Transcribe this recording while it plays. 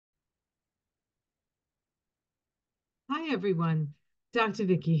Hi, everyone. Dr.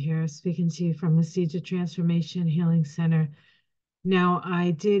 Vicky here, speaking to you from the Seeds of Transformation Healing Center. Now,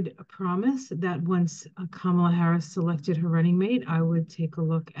 I did promise that once Kamala Harris selected her running mate, I would take a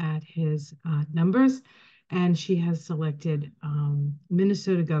look at his numbers. And she has selected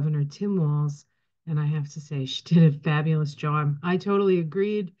Minnesota Governor Tim Walz. And I have to say, she did a fabulous job. I totally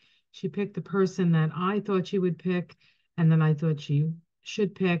agreed. She picked the person that I thought she would pick, and then I thought she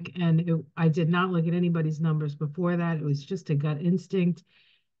should pick. And I did not look at anybody's numbers before that. It was just a gut instinct.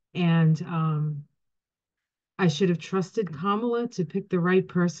 And I should have trusted Kamala to pick the right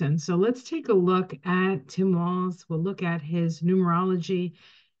person. So let's take a look at Tim Walz. We'll look at his numerology,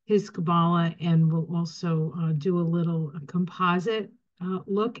 his Kabbalah, and we'll also do a little composite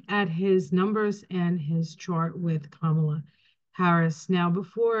look at his numbers and his chart with Kamala Harris. Now,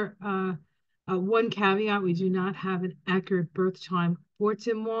 before one caveat, we do not have an accurate birth time for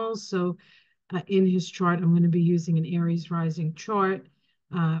Tim Walz. So in his chart, I'm going to be using an Aries rising chart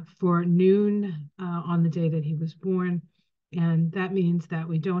for noon on the day that he was born. And that means that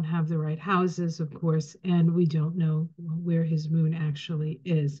we don't have the right houses, of course, and we don't know where his moon actually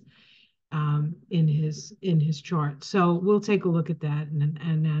is in his chart. So we'll take a look at that,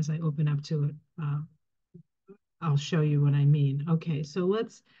 and as I open up to it, I'll show you what I mean. Okay, so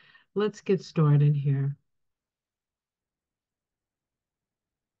let's get started here.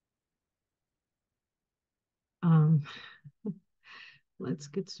 Um, let's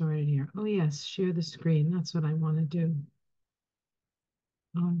get started here. Oh yes, share the screen. That's what I want to do.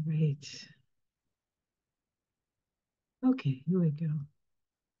 All right. Okay, here we go.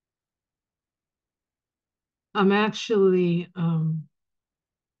 I'm actually I'm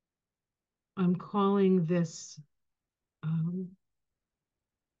calling this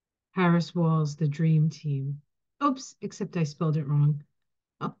Harris Walls the Dream Team. Oops, except I spelled it wrong.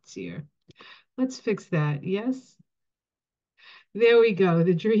 Oh dear. Let's fix that. Yes. There we go.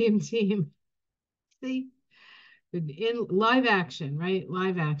 The Dream Team. See? In live action, right?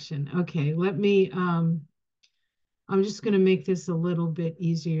 Live action. Okay, let me I'm just going to make this a little bit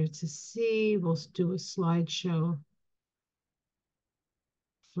easier to see. We'll do a slideshow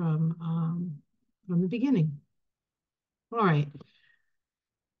from the beginning. All right.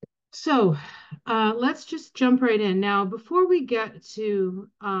 So let's just jump right in. Now, before we get to,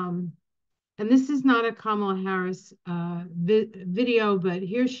 and this is not a Kamala Harris video, but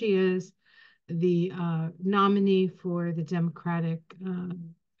here she is, the nominee for the Democratic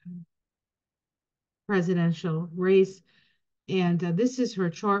presidential race. And this is her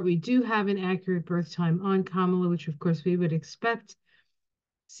chart. We do have an accurate birth time on Kamala, which of course we would expect,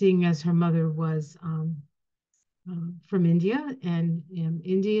 seeing as her mother was from India, and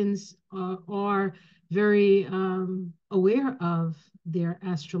Indians are very aware of their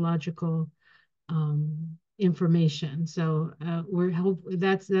astrological information. So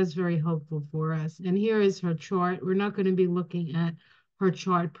that's very helpful for us. And here is her chart. We're not going to be looking at her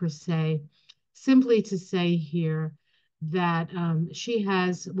chart per se, simply to say here that she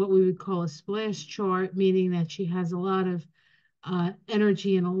has what we would call a splash chart, meaning that she has a lot of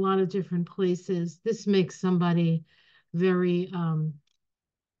energy in a lot of different places. This makes somebody very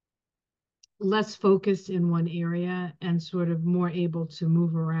less focused in one area and sort of more able to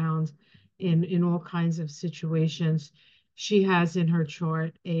move around in all kinds of situations. She has in her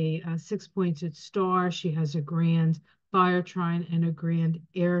chart a six-pointed star. She has a grand fire trine and a grand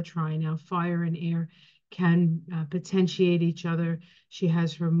air trine. Now, fire and air can potentiate each other. She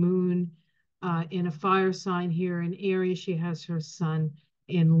has her moon in a fire sign here in Aries. She has her sun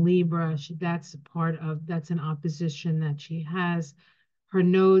in Libra. That's an opposition that she has. Her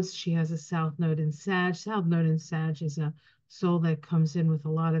nodes, she has a south node in Sag. South node in Sag is a soul that comes in with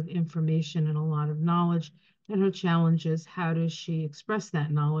a lot of information and a lot of knowledge. And her challenge is, how does she express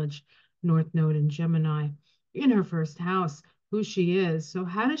that knowledge? North node in Gemini in her first house, who she is. So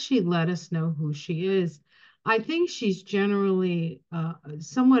how does she let us know who she is? I think she's generally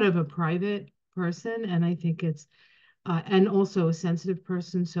somewhat of a private person, and I think it's and also a sensitive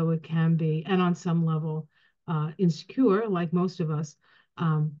person, so it can be, and on some level, insecure, like most of us.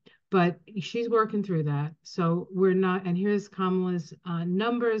 Um, but she's working through that. So we're not, and here's Kamala's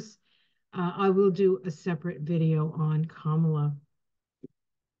numbers. I will do a separate video on Kamala.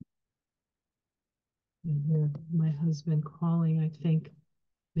 I hear my husband calling, I think.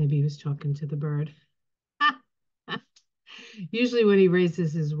 Maybe he was talking to the bird. Usually when he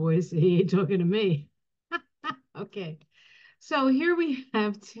raises his voice, he ain't talking to me. Okay. So here we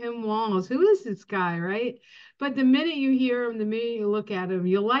have Tim Walz. Who is this guy, right? But the minute you hear him, the minute you look at him,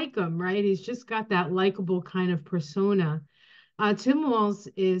 you like him, right? He's just got that likable kind of persona. Tim Walz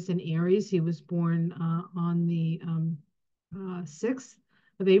is an Aries. He was born on the 6th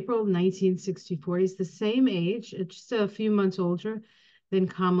of April, 1964. He's the same age, just a few months older than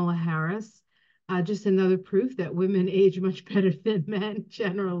Kamala Harris. Just another proof that women age much better than men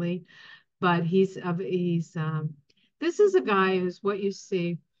generally. But this is a guy who's what you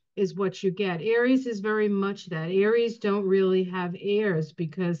see is what you get. Aries is very much that. Aries don't really have heirs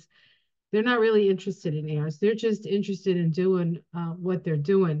because they're not really interested in heirs. They're just interested in doing what they're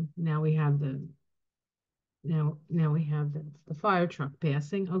doing. Now we have the fire truck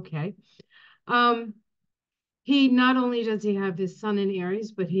passing. Okay. Um, he not only does he have his sun in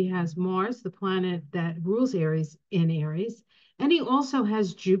Aries, but he has Mars, the planet that rules Aries, in Aries. And he also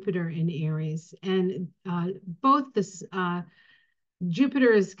has Jupiter in Aries. And both this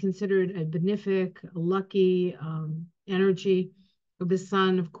Jupiter is considered a benefic, lucky energy of the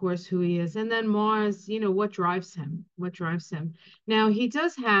sun, of course, who he is. And then Mars, what drives him? What drives him? Now, he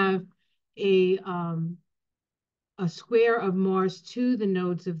does have a um, a square of Mars to the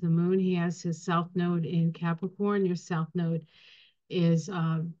nodes of the moon. He has his south node in Capricorn. Your south node is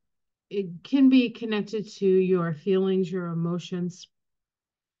it can be connected to your feelings, your emotions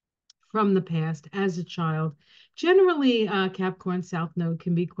from the past as a child. Generally, Capricorn South Node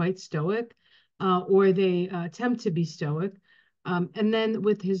can be quite stoic, or they attempt to be stoic. And then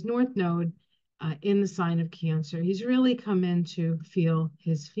with his North Node in the sign of Cancer, he's really come in to feel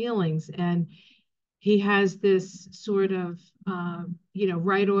his feelings. And he has this sort of,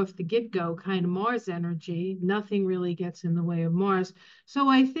 right off the get-go kind of Mars energy. Nothing really gets in the way of Mars. So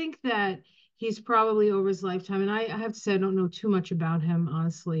I think that he's probably over his lifetime, and I have to say I don't know too much about him,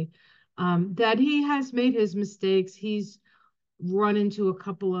 honestly, that he has made his mistakes. He's run into a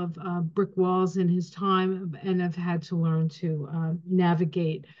couple of brick walls in his time and have had to learn to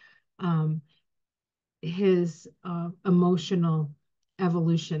navigate um, his emotional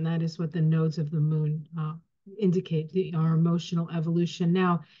evolution. That is what the nodes of the moon indicate, our emotional evolution.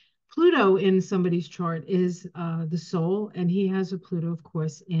 Now, Pluto in somebody's chart is the soul, and he has a Pluto, of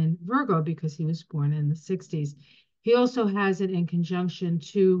course, in Virgo because he was born in the 60s. He also has it in conjunction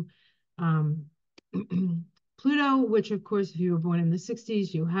to um, Pluto, which, of course, if you were born in the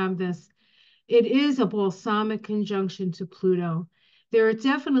 60s, you have this. It is a balsamic conjunction to Pluto. There are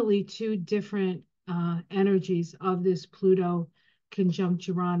definitely two different energies of this Pluto conjunct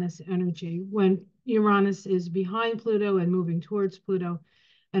Uranus energy. When Uranus is behind Pluto and moving towards Pluto,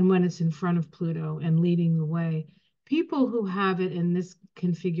 and when it's in front of Pluto and leading the way. People who have it in this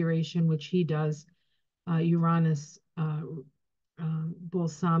configuration, which he does, Uranus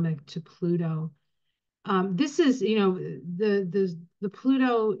balsamic to Pluto, this is, the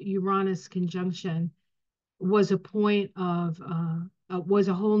Pluto Uranus conjunction was a point of was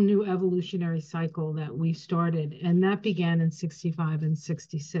a whole new evolutionary cycle that we started, and that began in 65 and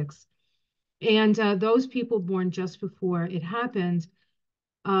 66. And those people born just before it happened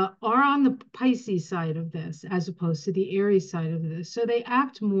are on the Pisces side of this, as opposed to the Aries side of this. So they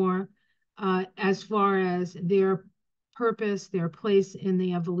act more as far as their purpose, their place in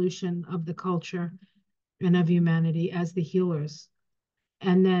the evolution of the culture and of humanity as the healers.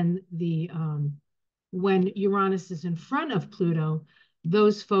 And then when Uranus is in front of Pluto,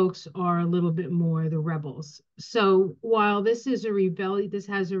 those folks are a little bit more the rebels. So while this has a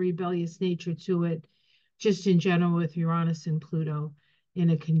rebellious nature to it, just in general with Uranus and Pluto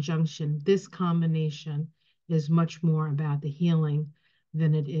in a conjunction, this combination is much more about the healing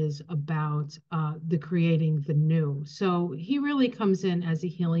than it is about the creating the new. So he really comes in as a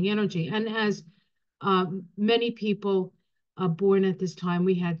healing energy. And as many people born at this time,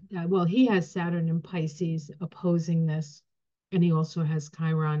 he has Saturn in Pisces opposing this, and he also has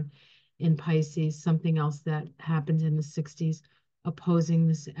Chiron in Pisces, something else that happened in the 60s, opposing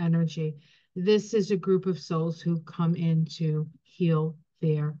this energy. This is a group of souls who come in to heal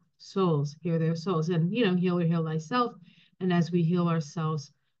their souls, and, heal or heal thyself. And as we heal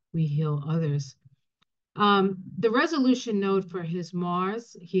ourselves, we heal others. The resolution node for his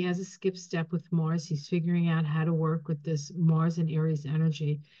Mars, he has a skip step with Mars. He's figuring out how to work with this Mars and Aries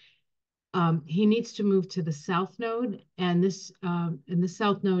energy. He needs to move to the South Node, and the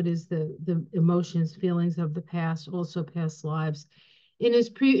South Node is the emotions, feelings of the past, also past lives. And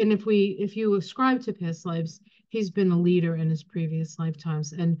if you ascribe to past lives, he's been a leader in his previous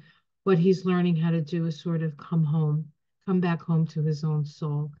lifetimes, and what he's learning how to do is sort of come back home to his own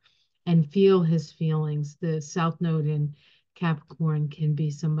soul and feel his feelings. The South Node in Capricorn can be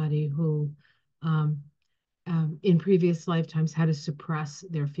somebody who in previous lifetimes had to suppress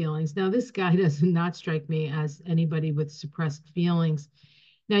their feelings. Now, this guy does not strike me as anybody with suppressed feelings.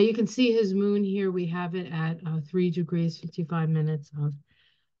 Now you can see his moon here. We have it at 3 degrees, 55 minutes of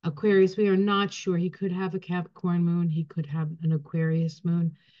Aquarius. We are not sure. He could have a Capricorn moon. He could have an Aquarius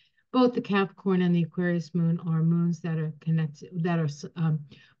moon. Both the Capricorn and the Aquarius moon are moons that are connected, that are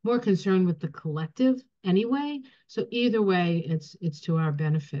more concerned with the collective anyway. So either way, it's to our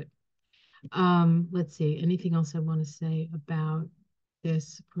benefit. Let's see, anything else I want to say about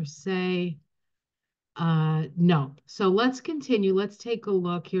this per se? No. So let's continue. Let's take a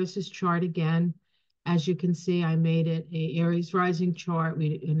look. Here's his chart again. As you can see, I made it a Aries rising chart.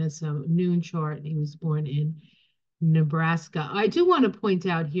 And it's a noon chart. He was born in Nebraska. I do want to point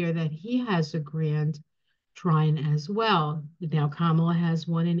out here that he has a grand trine as well. Now, Kamala has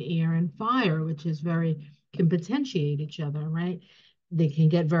one in air and fire, which is very, can potentiate each other, right? They can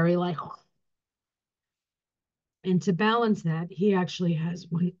get very like, and to balance that, he actually has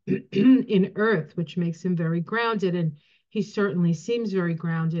one in earth, which makes him very grounded. And he certainly seems very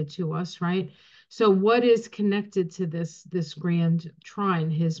grounded to us, right? So what is connected to this grand trine?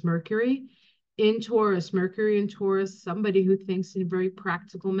 His Mercury in Taurus, Mercury in Taurus, somebody who thinks in a very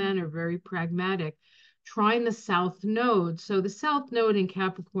practical manner, very pragmatic, trine the South Node. So the South Node in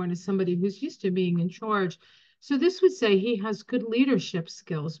Capricorn is somebody who's used to being in charge. So this would say he has good leadership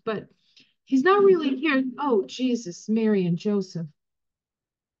skills, but he's not really here. Oh, Jesus, Mary and Joseph.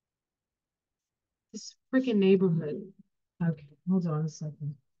 This freaking neighborhood. Okay, hold on a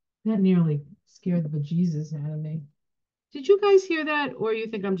second. That nearly scared the bejesus out of me. Did you guys hear that? Or you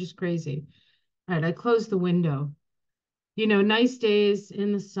think I'm just crazy? All right, I closed the window. You know, nice days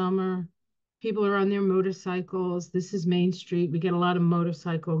in the summer. People are on their motorcycles. This is Main Street. We get a lot of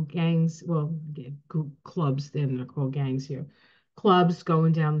motorcycle gangs. Well, clubs, then they're called gangs here. Clubs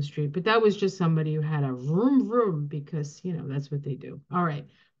going down the street. But that was just somebody who had a vroom because, you know, that's what they do. All right.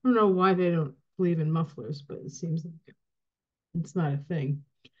 I don't know why they don't believe in mufflers, but it seems like it's not a thing.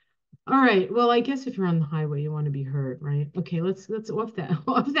 All right. Well, I guess if you're on the highway, you want to be heard, right? Okay, let's off that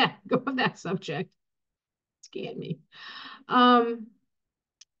go off that subject. Scan me. Um,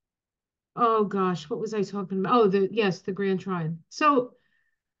 oh gosh, what was I talking about? Oh, the Grand Trine. So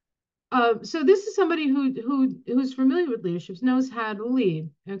this is somebody who's familiar with leadership, knows how to lead,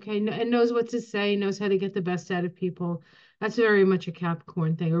 okay, and knows what to say, knows how to get the best out of people. That's very much a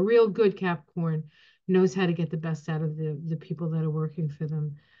Capricorn thing. A real good Capricorn knows how to get the best out of the people that are working for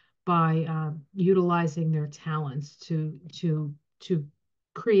them by utilizing their talents to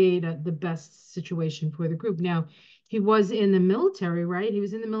create the best situation for the group. Now, he was in the military, right? He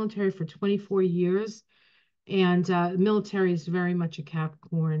was in the military for 24 years. And military is very much a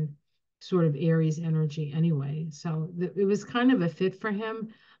Capricorn sort of Aries energy anyway. So it was kind of a fit for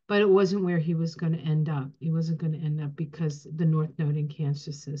him, but it wasn't where he was going to end up. He wasn't going to end up because the North Node in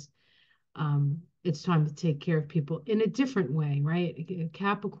Cancer says it's time to take care of people in a different way, right?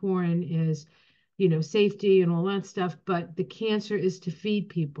 Capricorn is, you know, safety and all that stuff, but the Cancer is to feed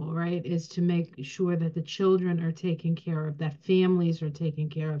people, right? Is to make sure that the children are taken care of, that families are taken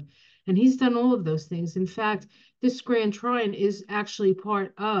care of. And he's done all of those things. In fact, this Grand Trine is actually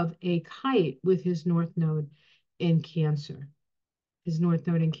part of a kite with his North Node in Cancer, his North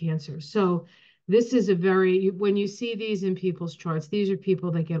Node in Cancer. So this is a very, when you see these in people's charts, these are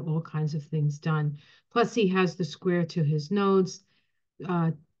people that get all kinds of things done. Plus, he has the square to his nodes.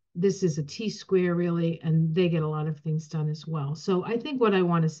 Uh, this is a T square, really, and they get a lot of things done as well. So I think what I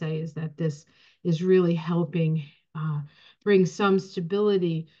want to say is that this is really helping bring some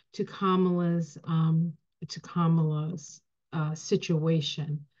stability to Kamala's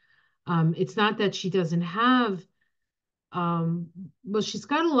situation. It's not that she doesn't have well, she's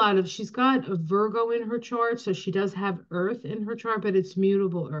got a Virgo in her chart, so she does have Earth in her chart, but it's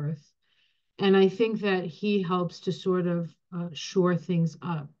mutable Earth. And I think that he helps to sort of shore things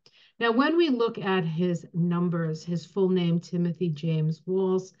up. Now, when we look at his numbers, his full name, Timothy James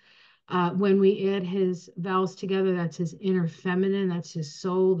Walz, when we add his vowels together, that's his inner feminine, that's his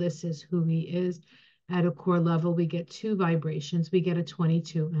soul, this is who he is. At a core level, we get two vibrations. We get a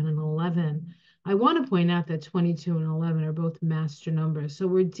 22 and an 11. I want to point out that 22 and 11 are both master numbers. So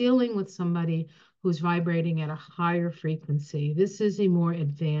we're dealing with somebody who's vibrating at a higher frequency. This is a more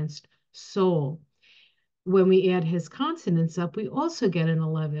advanced soul. When we add his consonants up, we also get an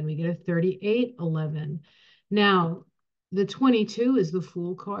 11. We get a 38, 11. Now, the 22 is the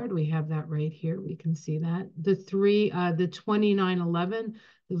Fool card. We have that right here. We can see that. The 29, 11,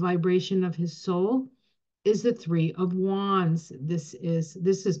 the vibration of his soul is the Three of Wands. This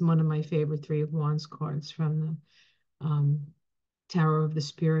is one of my favorite Three of Wands cards from the Tarot of the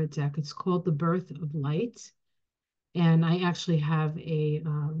Spirit deck. It's called The Birth of Light. And I actually have a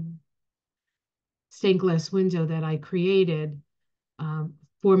stained glass window that I created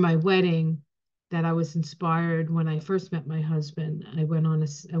for my wedding that I was inspired when I first met my husband. I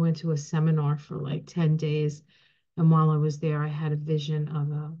went to a seminar for like 10 days. And while I was there, I had a vision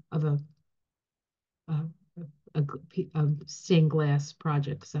a, a stained glass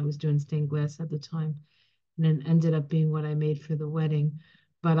project because I was doing stained glass at the time. And it ended up being what I made for the wedding.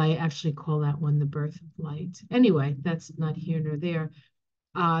 But I actually call that one the birth of light. Anyway, that's not here nor there.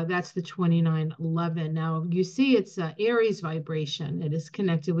 That's the 2911. Now you see it's Aries vibration. It is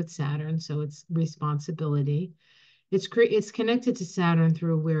connected with Saturn, so it's responsibility. It's connected to Saturn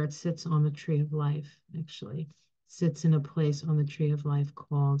through where it sits on the tree of life, actually. Sits in a place on the tree of life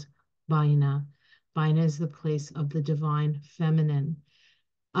called Baina. Baina is the place of the divine feminine.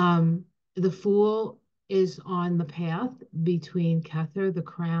 Um, the Fool is on the path between Kether, the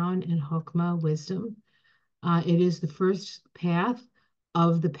crown, and Hokmah, wisdom. It is the first path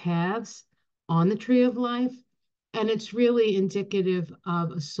of the paths on the tree of life, and it's really indicative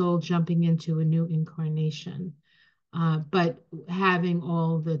of a soul jumping into a new incarnation. But having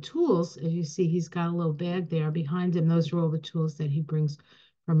all the tools, as you see, he's got a little bag there behind him. Those are all the tools that he brings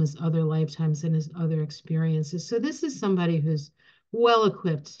from his other lifetimes and his other experiences. So this is somebody who's well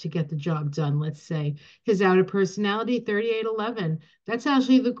equipped to get the job done, let's say. His outer personality, 3811. That's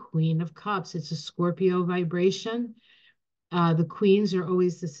actually the Queen of Cups. It's a Scorpio vibration. The queens are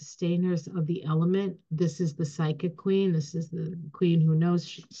always the sustainers of the element. This is the psychic queen. This is the queen who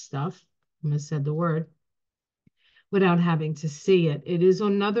knows stuff. I almost said the word without having to see it. It is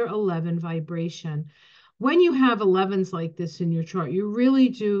another 11 vibration. When you have 11s like this in your chart, you really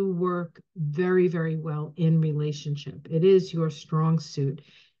do work very, very well in relationship. It is your strong suit.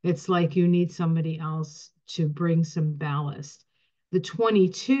 It's like you need somebody else to bring some ballast. The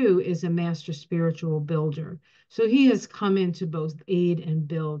 22 is a master spiritual builder. So he has come in to both aid and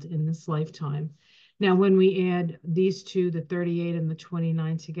build in this lifetime. Now, when we add these two, the 38 and the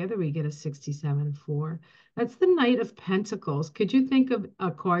 29 together, we get a 67-4. That's the Knight of Pentacles. Could you think of a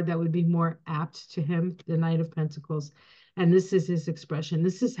card that would be more apt to him? The Knight of Pentacles. And this is his expression.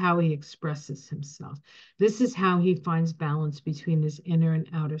 This is how he expresses himself. This is how he finds balance between his inner and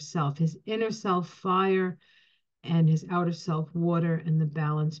outer self. His inner self, fire, and his outer self, water, and the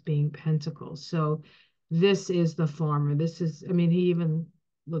balance being Pentacles. So this is the farmer. This is, I mean, he even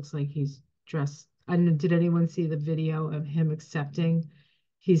looks like he's dressed. I don't know, did anyone see the video of him accepting?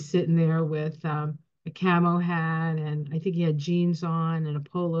 He's sitting there with a camo hat, and I think he had jeans on and a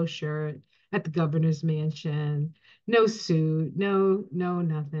polo shirt at the governor's mansion. No suit, no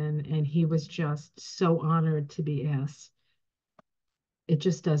nothing. And he was just so honored to be asked. It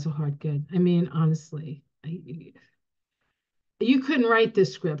just does a heart good. I mean, honestly, you couldn't write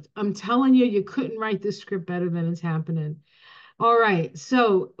this script. I'm telling you, you couldn't write this script better than it's happening. All right.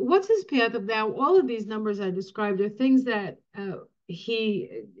 So what's his path of now? All of these numbers I described are things that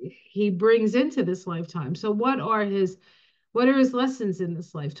he brings into this lifetime. So what are his lessons in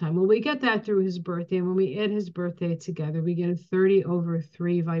this lifetime? Well, we get that through his birthday. And when we add his birthday together, we get a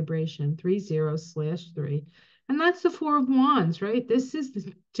 30/3 vibration, 30/3. And that's the Four of Wands, right? This is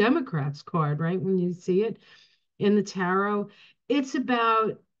the Democrats card, right? When you see it in the tarot, it's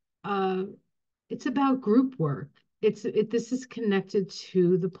about uh it's about group work. This is connected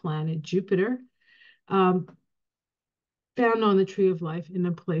to the planet Jupiter, um, found on the tree of life in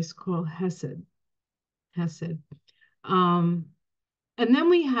a place called Hesed. Hesed. Um, and then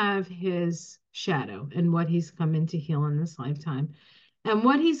we have his shadow and what he's come in to heal in this lifetime. And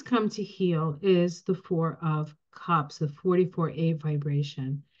what he's come to heal is the Four of Cups, the 44A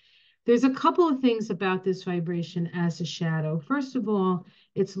vibration. There's a couple of things about this vibration as a shadow. First of all,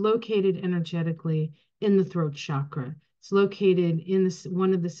 it's located energetically in the throat chakra. It's located in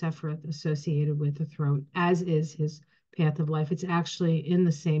one of the Sephiroth associated with the throat, as is his path of life. It's actually in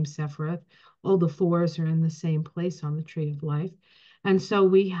the same Sephiroth. All the fours are in the same place on the tree of life. And so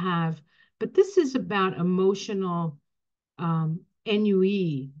we have, but this is about emotional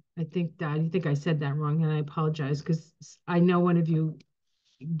ennui. I think I said that wrong, and I apologize because I know one of you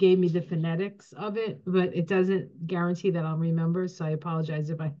gave me the phonetics of it, but it doesn't guarantee that I'll remember. So I apologize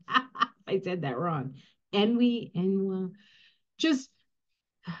if I I said that wrong. Ennui, ennui, just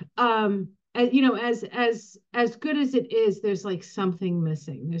you know, as good as it is, there's like something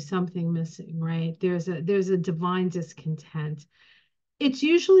missing. There's something missing, right? There's a divine discontent. It's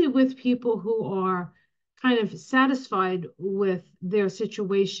usually with people who are kind of satisfied with their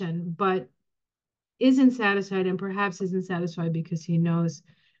situation, but isn't satisfied, and perhaps isn't satisfied because he knows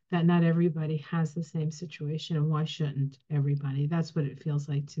that not everybody has the same situation, and why shouldn't everybody? That's what it feels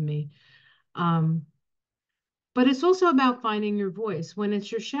like to me. Um, but it's also about finding your voice. When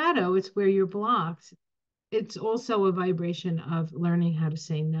it's your shadow, it's where you're blocked. it's also a vibration of learning how to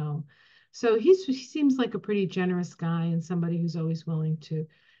say no. So he seems like a pretty generous guy and somebody who's always willing to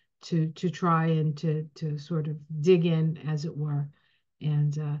try and to sort of dig in, as it were.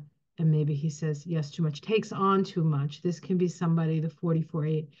 And maybe he says yes too much, takes on too much. This can be somebody, the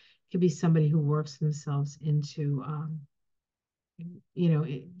 44-8 could be somebody who works themselves into you know,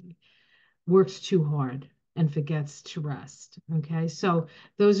 it works too hard and forgets to rest. Okay. So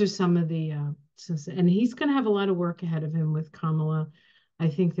those are some of the and he's going to have a lot of work ahead of him with Kamala. I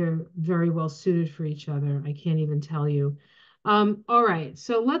think they're very well suited for each other. I can't even tell you. All right,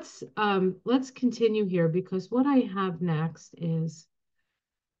 so let's continue here because what I have next is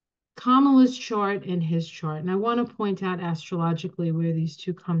Kamala's chart and his chart. And I want to point out astrologically where these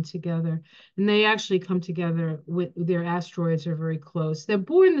two come together. And they actually come together with their asteroids are very close. They're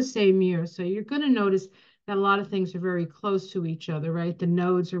born the same year. So you're going to notice that a lot of things are very close to each other, right? The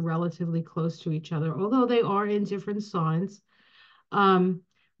nodes are relatively close to each other, although they are in different signs. Um,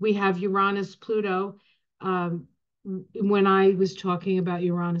 we have Uranus, Pluto. When I was talking about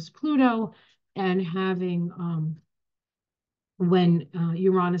Uranus, Pluto, and having when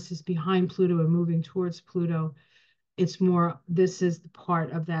Uranus is behind Pluto and moving towards Pluto, it's more, this is the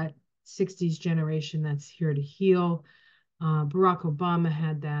part of that 60s generation that's here to heal. Barack Obama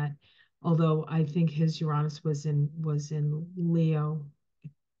had that, although I think his Uranus was in Leo.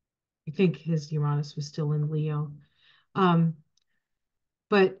 I think his Uranus was still in Leo. Um,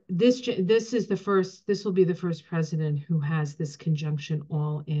 but this is the first, this will be the first president who has this conjunction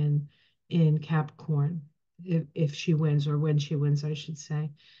all in Capricorn, if she wins, or when she wins, I should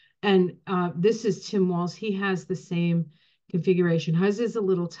say. And this is Tim Walz. He has the same configuration. Hers is a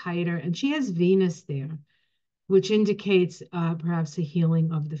little tighter, and she has Venus there, which indicates perhaps a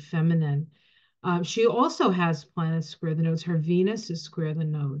healing of the feminine. She also has planets square the nodes. Her Venus is square the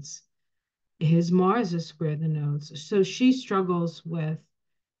nodes. His Mars is square the nodes. So she struggles with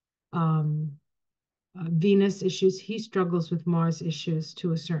um, Venus issues. He struggles with Mars issues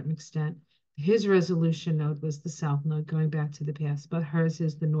to a certain extent. His resolution node was the South node, going back to the past, but hers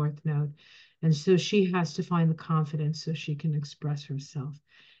is the North node. And so she has to find the confidence so she can express herself.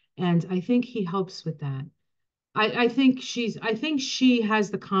 And I think he helps with that. I think she has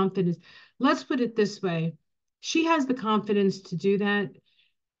the confidence. Let's put it this way. She has the confidence to do that.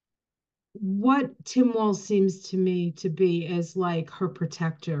 What Tim Walz seems to me to be is like her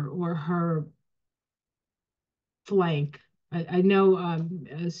protector or her flank. I know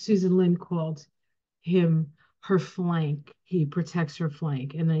Susan Lynn called him her flank. He protects her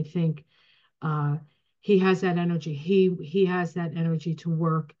flank. And I think uh, he has that energy. He has that energy to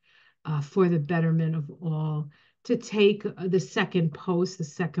work for the betterment of all, to take the second post, the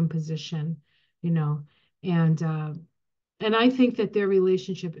second position, you know, and uh, and I think that their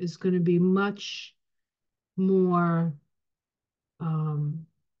relationship is going to be much more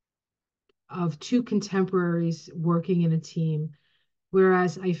of two contemporaries working in a team.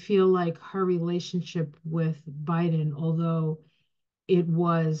 Whereas I feel like her relationship with Biden, although it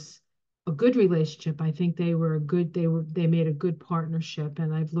was a good relationship, I think they made a good partnership.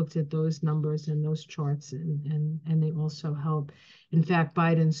 And I've looked at those numbers and those charts, and they also help. In fact,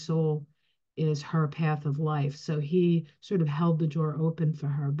 Biden's soul is her path of life. So he sort of held the door open for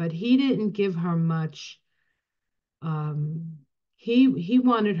her, but he didn't give her much. Um, he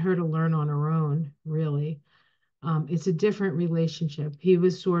wanted her to learn on her own, really. It's a different relationship. He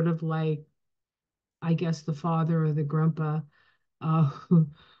was sort of like, I guess, the father or the grandpa,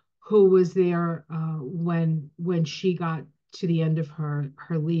 who was there when she got to the end of her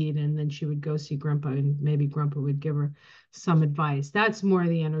lead, and then she would go see grandpa, and maybe grandpa would give her some advice. That's more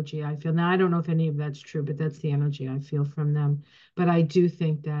the energy I feel. Now, I don't know if any of that's true, but that's the energy I feel from them. But I do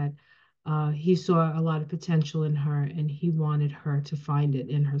think that he saw a lot of potential in her, and he wanted her to find it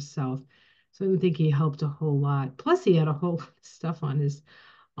in herself. So I don't think he helped a whole lot. Plus, he had a whole lot of stuff on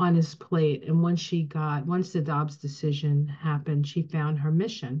his plate. And once the Dobbs decision happened, she found her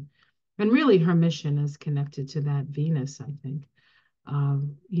mission. And really, her mission is connected to that Venus, I think,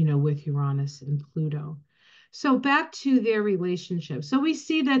 with Uranus and Pluto. So back to their relationship. So we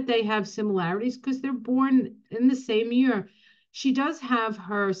see that they have similarities because they're born in the same year. She does have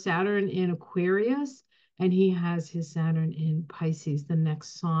her Saturn in Aquarius, and he has his Saturn in Pisces, the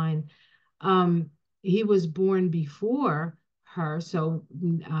next sign. Um, he was born before her, so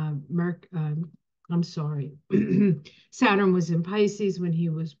I'm sorry, Saturn was in Pisces when he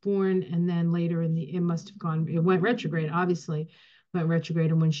was born, and then later it must have gone, it went retrograde, obviously, went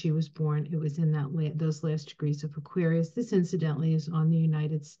retrograde, and when she was born, it was in those last degrees of Aquarius. This, incidentally, is on the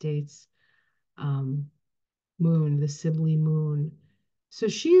United States um, moon, the Sibley moon. So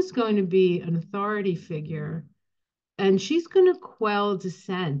she is going to be an authority figure, and she's going to quell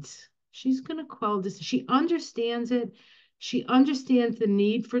dissent. She's going to quell dissent. She understands it. She understands the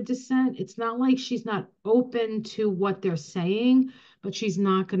need for dissent. It's not like she's not open to what they're saying, but she's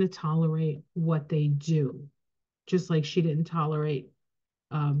not going to tolerate what they do, just like she didn't tolerate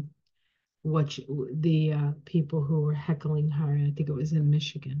um, the people who were heckling her. I think it was in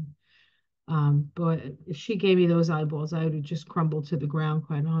Michigan. But if she gave me those eyeballs, I would have just crumbled to the ground,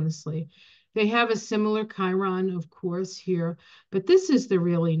 quite honestly. They have a similar Chiron, of course, here, but this is the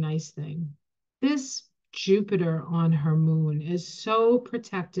really nice thing. This Jupiter on her moon is so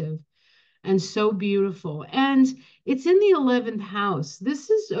protective and so beautiful. And it's in the 11th house. This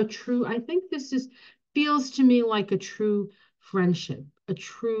is a true, I think this is feels to me like a true friendship, a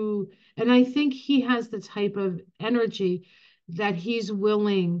true, and I think he has the type of energy that he's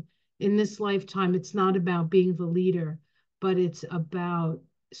willing in this lifetime. It's not about being the leader, but it's about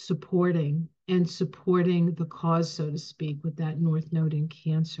supporting the cause, so to speak, with that North Node in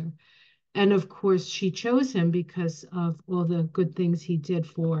Cancer. And of course, she chose him because of all the good things he did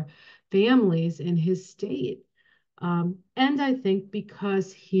for families in his state. And I think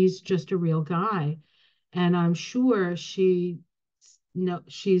because he's just a real guy. And I'm sure she's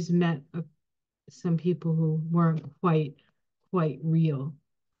met some people who weren't quite real,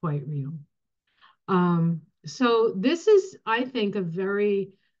 quite real. So this is, I think, a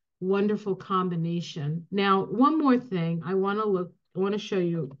very wonderful combination. Now, one more thing I want to show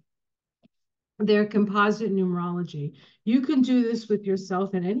you their composite numerology. You can do this with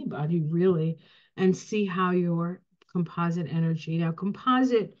yourself and anybody really and see how your composite energy. Now,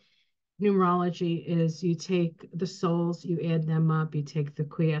 composite numerology is you take the souls, you add them up, you take the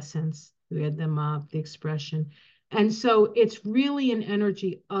quiescence, you add them up, the expression. And so it's really an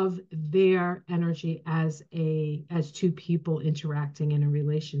energy of their energy as two people interacting in a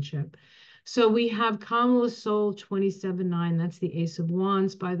relationship. So we have Kamala's soul 27-9, that's the Ace of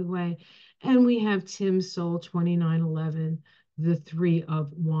Wands, by the way. And we have Tim's soul 29-11, the Three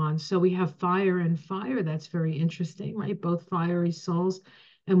of Wands. So we have fire and fire. That's very interesting, right? Both fiery souls.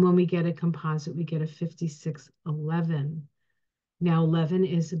 And when we get a composite, we get a 56-11. Now, 11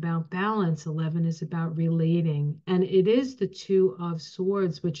 is about balance. 11 is about relating. And it is the Two of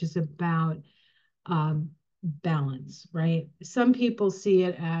Swords, which is about balance, right? Some people see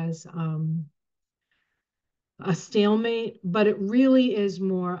it as a stalemate, but it really is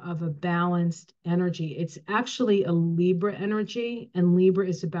more of a balanced energy. It's actually a Libra energy, and Libra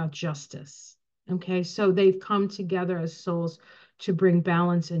is about justice. Okay, so they've come together as souls to bring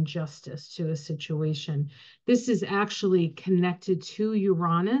balance and justice to a situation. This is actually connected to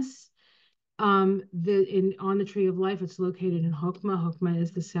Uranus. On the Tree of Life, it's located in Hokmah. Hokmah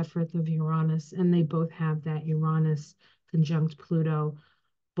is the Sephiroth of Uranus, and they both have that Uranus conjunct Pluto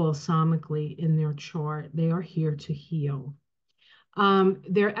balsamically in their chart. They are here to heal.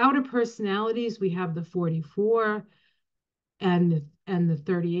 Their outer personalities, we have the 44 and the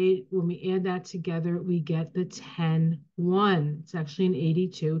 38. When we add that together, we get the 10-1. It's actually an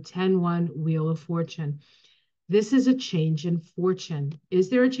 82, 10-1 Wheel of Fortune. This is a change in fortune. Is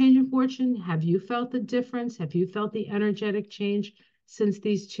there a change in fortune? Have you felt the difference? Have you felt the energetic change since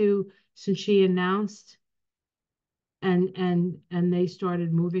she announced? And they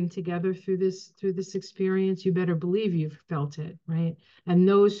started moving together through this experience. You better believe you've felt it, right? And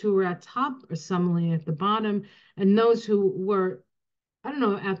those who were at top are suddenly at the bottom, and those who were, I don't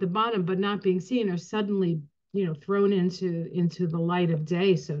know, at the bottom but not being seen are suddenly, thrown into the light of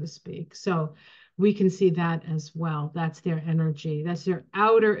day, so to speak. So we can see that as well. That's their energy. That's their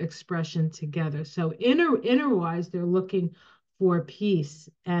outer expression together. So inner wise, they're looking for peace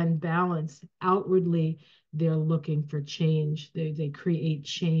and balance. Outwardly, they're looking for change. They create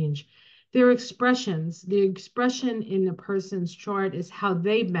change. Their expressions, the expression in a person's chart is how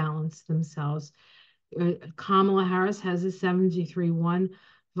they balance themselves. Kamala Harris has a 73-1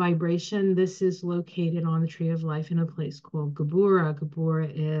 vibration. This is located on the Tree of Life in a place called Gabura.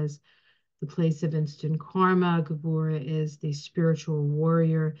 Gabura is the place of instant karma. Gabura is the spiritual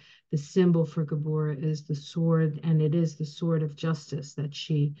warrior. The symbol for Gabura is the sword, and it is the sword of justice that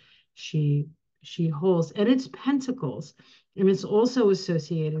she holds. And it's pentacles, and it's also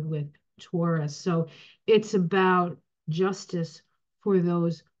associated with Taurus. So it's about justice for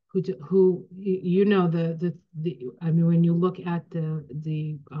those who I mean, when you look at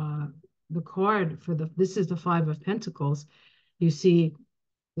the card for this is the Five of Pentacles. You see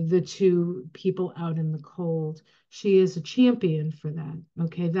the two people out in the cold. She is a champion for that.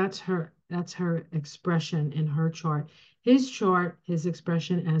 Okay, that's her expression in her chart. His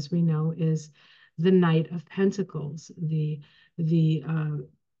expression, as we know, is the Knight of Pentacles, the the uh,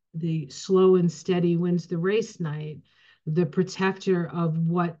 the slow and steady wins the race knight, the protector of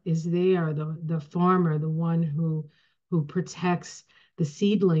what is there, the farmer, the one who protects the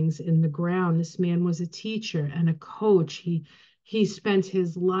seedlings in the ground. This man was a teacher and a coach. He spent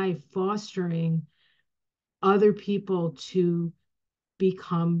his life fostering other people to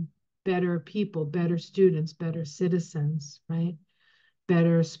become better people, better students, better citizens, right?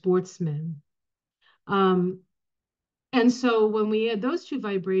 Better sportsmen. Um, and so when we add those two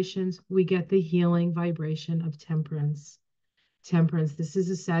vibrations, we get the healing vibration of temperance. Temperance, this is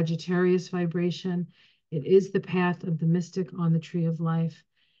a Sagittarius vibration. It is the path of the mystic on the tree of life.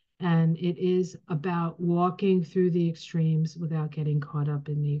 And it is about walking through the extremes without getting caught up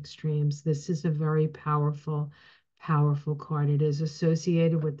in the extremes. This is a very powerful, powerful card. It is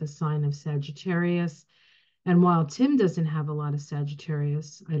associated with the sign of Sagittarius. And while Tim doesn't have a lot of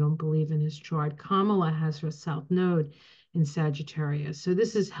Sagittarius, I don't believe in his chart, Kamala has her South Node in Sagittarius. So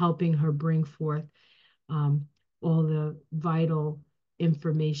this is helping her bring forth um, all the vital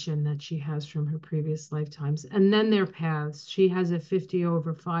information that she has from her previous lifetimes. And then their paths. She has a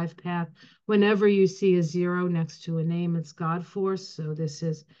 50/5 path. Whenever you see a zero next to a name, it's God force. So this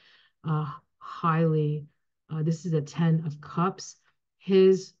is highly, this is a 10 of cups.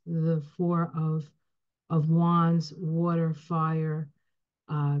 The four of wands, water, fire.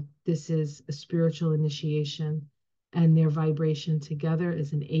 This is a spiritual initiation, and their vibration together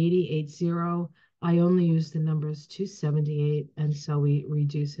is an 80. I only use the numbers 278, and so we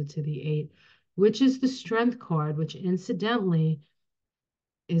reduce it to the 8, which is the strength card, which incidentally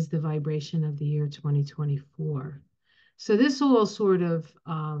is the vibration of the year 2024. So this all sort of,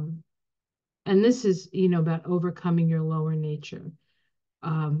 and this is, about overcoming your lower nature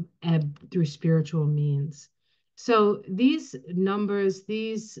and through spiritual means. So these numbers,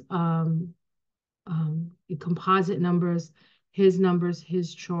 these composite numbers,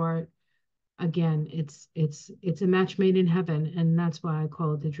 his chart, again, it's a match made in heaven, and that's why I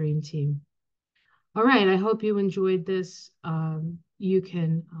call it the dream team. All right, I hope you enjoyed this. You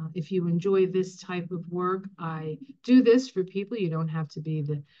can, if you enjoy this type of work, I do this for people. You don't have to be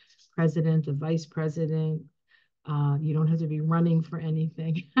the president, the vice president. You don't have to be running for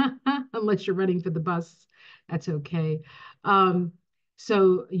anything unless you're running for the bus. That's okay.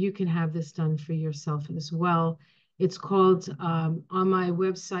 So you can have this done for yourself as well. It's called on my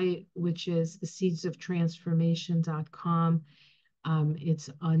website, which is theseedsoftransformation.com. It's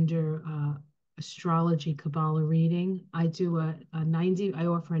under Astrology Kabbalah reading. I do I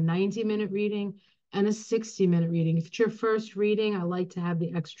offer a 90-minute reading and a 60-minute reading. If it's your first reading, I like to have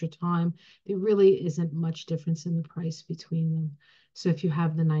the extra time. There really isn't much difference in the price between them. So if you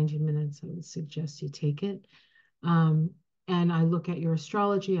have the 90 minutes, I would suggest you take it. And I look at your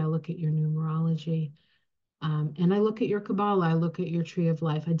astrology, I look at your numerology, and I look at your Kabbalah, I look at your tree of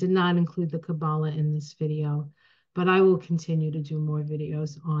life. I did not include the Kabbalah in this video, but I will continue to do more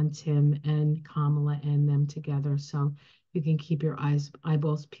videos on Tim and Kamala and them together. So you can keep your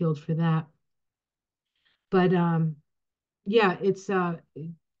eyeballs peeled for that. But yeah, it's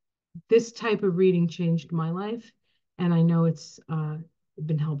this type of reading changed my life, and I know it's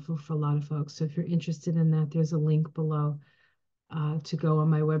been helpful for a lot of folks. So if you're interested in that, there's a link below to go on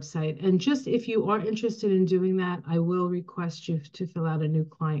my website. And just if you are interested in doing that, I will request you to fill out a new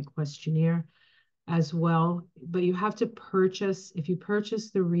client questionnaire as well. But you have to purchase, if you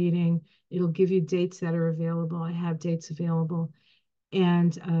purchase the reading, it'll give you dates that are available. I have dates available.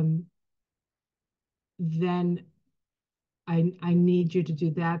 And then I need you to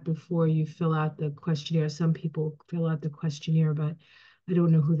do that before you fill out the questionnaire. Some people fill out the questionnaire, but I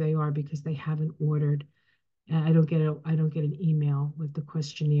don't know who they are because they haven't ordered. And I don't get an email with the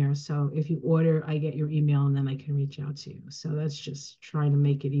questionnaire. So if you order, I get your email and then I can reach out to you. So that's just trying to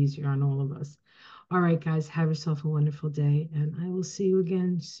make it easier on all of us. All right, guys, have yourself a wonderful day, and I will see you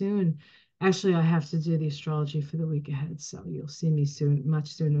again soon. Actually, I have to do the astrology for the week ahead, so you'll see me soon,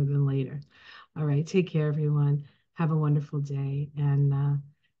 much sooner than later. All right, take care, everyone. Have a wonderful day, and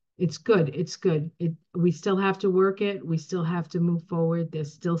it's good. It's good. We still have to work it. We still have to move forward.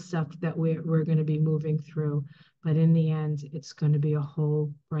 There's still stuff that we're going to be moving through, but in the end, it's going to be a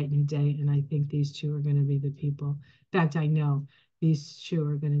whole bright new day. And I think these two are going to be the people. In fact, I know these two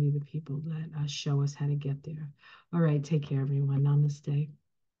are going to be the people that show us how to get there. All right, take care, everyone. Namaste.